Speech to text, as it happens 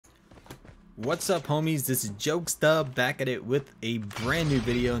What's up, homies? This is Jokesta back at it with a brand new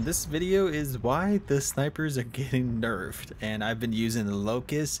video, and this video is why the snipers are getting nerfed. And I've been using the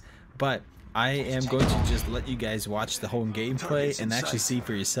locust, but I am going to just let you guys watch the whole gameplay and actually see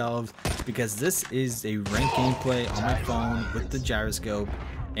for yourselves, because this is a ranked gameplay on my phone with the gyroscope.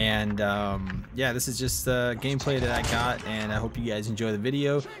 And yeah, this is just gameplay that I got, and I hope you guys enjoy the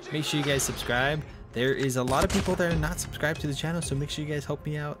video. Make sure you guys subscribe. There is a lot of people that are not subscribed to the channel, so make sure you guys help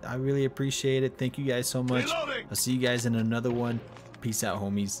me out. I really appreciate it. Thank you guys so much. I'll see you guys in another one. Peace out,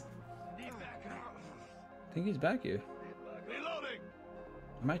 homies. I think he's back here.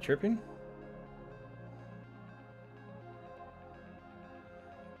 Am I tripping?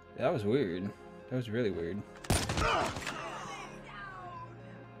 That was weird. That was really weird. I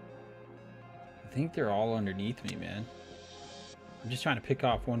think they're all underneath me, man. I'm just trying to pick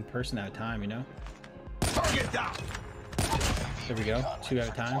off one person at a time, you know? Target down. There we go. 2 at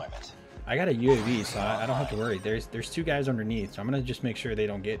a time. I got a UAV, so I don't have to worry. There's 2 guys underneath, so I'm gonna just make sure they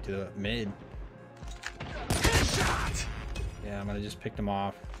don't get to the mid. Yeah, I'm gonna just pick them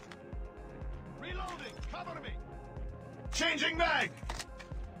off. Reloading. Cover me. Changing mag.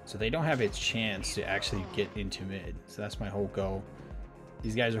 So they don't have a chance to actually get into mid. So that's my whole goal.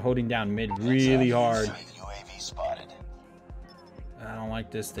 These guys are holding down mid really hard. UAV spotted. I don't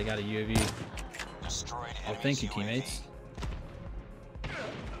like this. They got a UAV. Oh, thank you, teammates.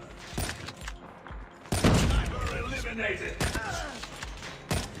 Eliminated.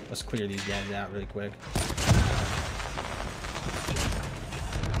 Let's clear these guys out really quick.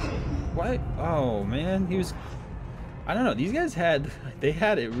 What? Oh man, he was. I don't know. These guys had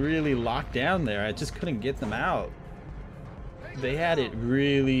it really locked down there. I just couldn't get them out. They had it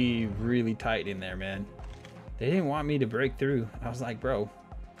really, really tight in there, man. They didn't want me to break through. I was like, bro,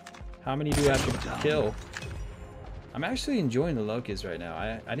 how many do I have to kill? I'm actually enjoying the locust right now.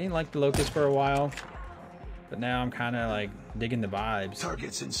 I didn't like the locust for a while, but now I'm kind of like digging the vibes.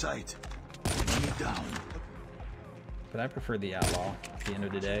 Targets in sight. Down. But I prefer the outlaw at the end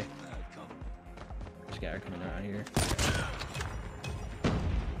of the day. This guy coming around here.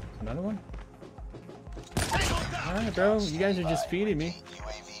 Another one? Alright, bro. You guys are just feeding me.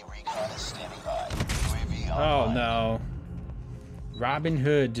 Oh no. Robin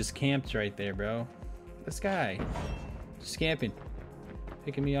Hood just camped right there, bro. This guy. Just camping.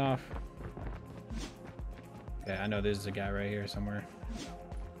 Picking me off. Yeah, I know there's a guy right here somewhere.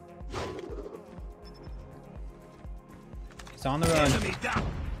 He's on the run.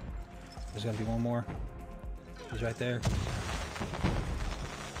 There's gonna be one more. He's right there.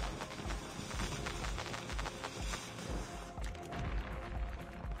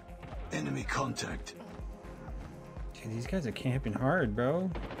 Enemy contact. Dude, these guys are camping hard, bro.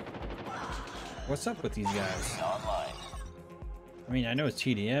 What's up with these guys? I mean, I know it's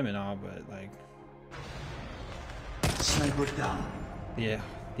TDM and all, but like, sniper down. yeah,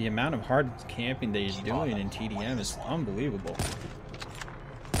 the amount of hard camping that he's doing in TDM is unbelievable.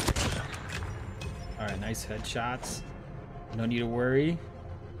 All right, nice headshots. No need to worry.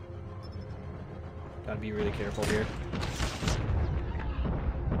 Gotta be really careful here.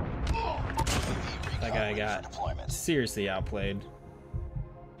 That guy got seriously outplayed.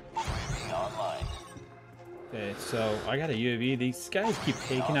 Okay, so I got a UAV. These guys keep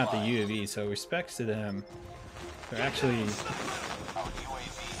taking out the UAV, so respects to them. They're actually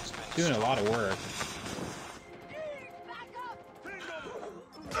doing a lot of work.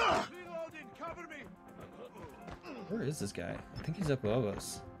 Where is this guy? I think he's up above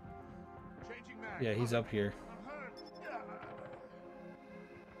us. Yeah, he's up here.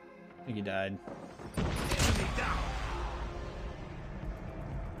 I think he died.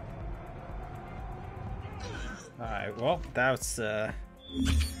 Alright, well, that's a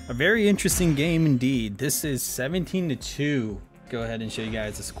very interesting game indeed. This is 17-2. Go ahead and show you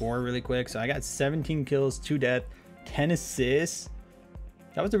guys the score really quick. So I got 17 kills, 2 deaths, 10 assists.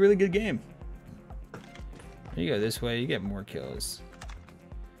 That was a really good game. You go this way, you get more kills.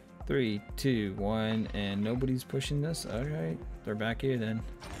 3, 2, 1, and nobody's pushing this. Alright, they're back here then.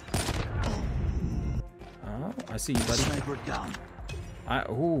 Oh, I see you, buddy. Sniper down.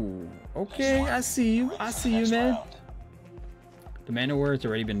 Ooh, okay, I see you. I see you, man. The man of war's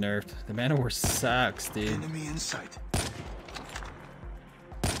already been nerfed. The man of war sucks, dude. Enemy in sight.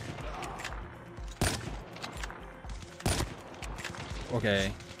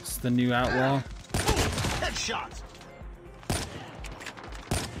 Okay, it's the new outlaw. Headshot.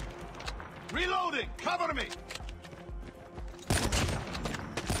 Reloading. Cover me.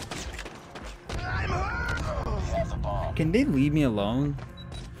 Can they leave me alone?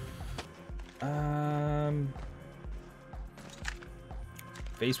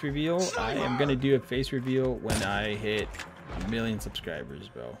 face reveal. I am gonna do a face reveal when I hit 1 million subscribers,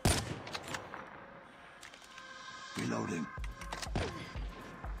 bro. Reloading.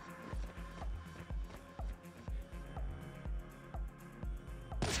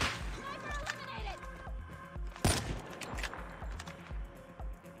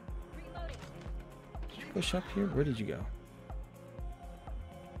 Did you push up here? Where did you go?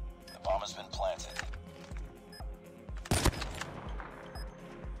 The bomb has been planted.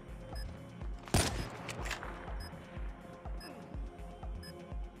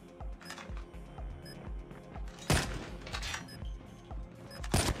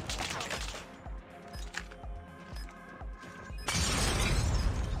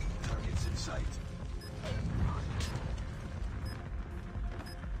 Targets in sight.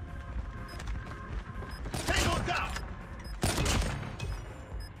 Tango down.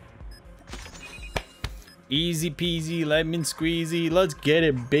 Easy peasy, lemon squeezy. Let's get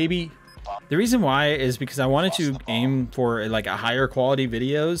it, baby. The reason why is because I wanted to aim for like a higher quality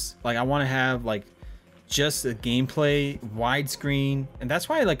videos. Like I want to have like just a gameplay widescreen, and that's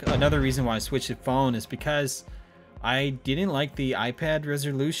why like another reason why I switched to phone is because I didn't like the iPad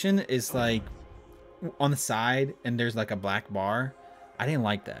resolution is like on the side and there's like a black bar. I didn't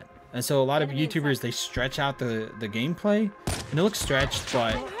like that, and so a lot of YouTubers, they stretch out the gameplay and it looks stretched,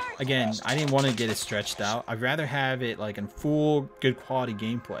 but again, I didn't want to get it stretched out. I'd rather have it like in full good quality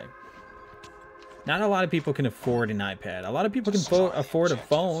gameplay. Not a lot of people can afford an iPad. A lot of people can afford a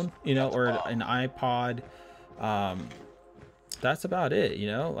phone, you know, or an iPod. That's about it, you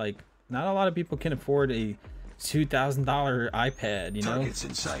know. Like, not a lot of people can afford a $2,000 iPad, you know. Targets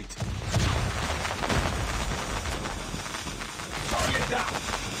in sight. Target down.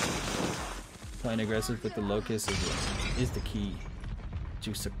 Playing aggressive with the Locust is the key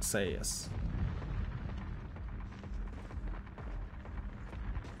to success.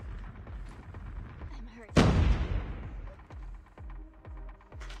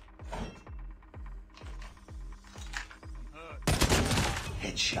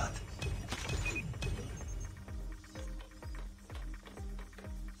 Headshot.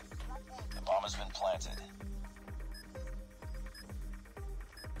 The bomb has been planted.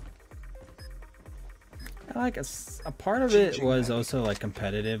 Like a part of it was also like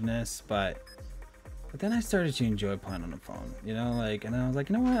competitiveness, but then I started to enjoy playing on the phone, you know, like, and I was like,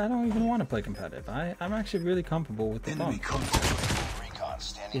 you know what, I don't even want to play competitive. I'm actually really comfortable with the Enemy phone. contact. Recon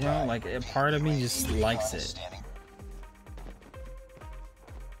standing You know, by. like a part of me just likes it. Standing.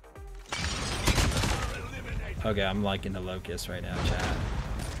 Okay, I'm liking the Locust right now, chat.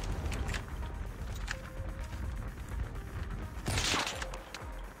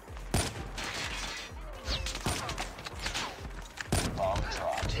 Bomb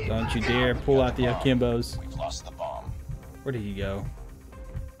dropped. Don't you dare pull out the akimbos. We've lost the bomb. Where did he go?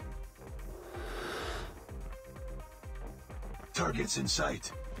 Targets in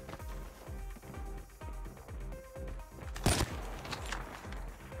sight.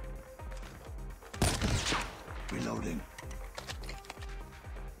 Reloading.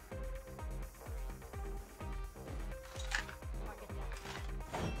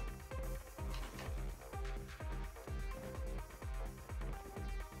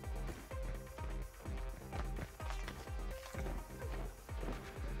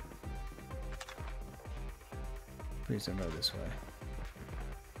 Please don't go this way.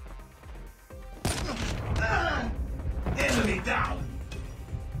 Enemy down.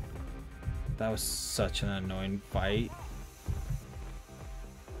 That was such an annoying fight.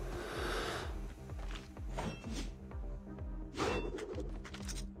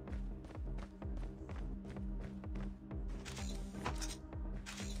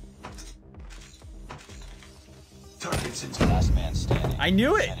 Targets in sight. Last man standing. I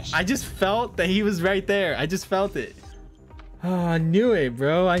knew it. I just felt that he was right there. I just felt it. Oh, I knew it,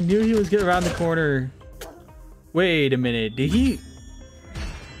 bro. I knew he was getting around the corner. Wait a minute. Did he?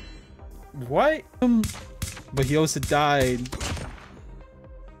 What? But he also died.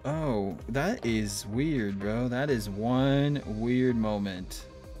 Oh, that is weird, bro. That is one weird moment.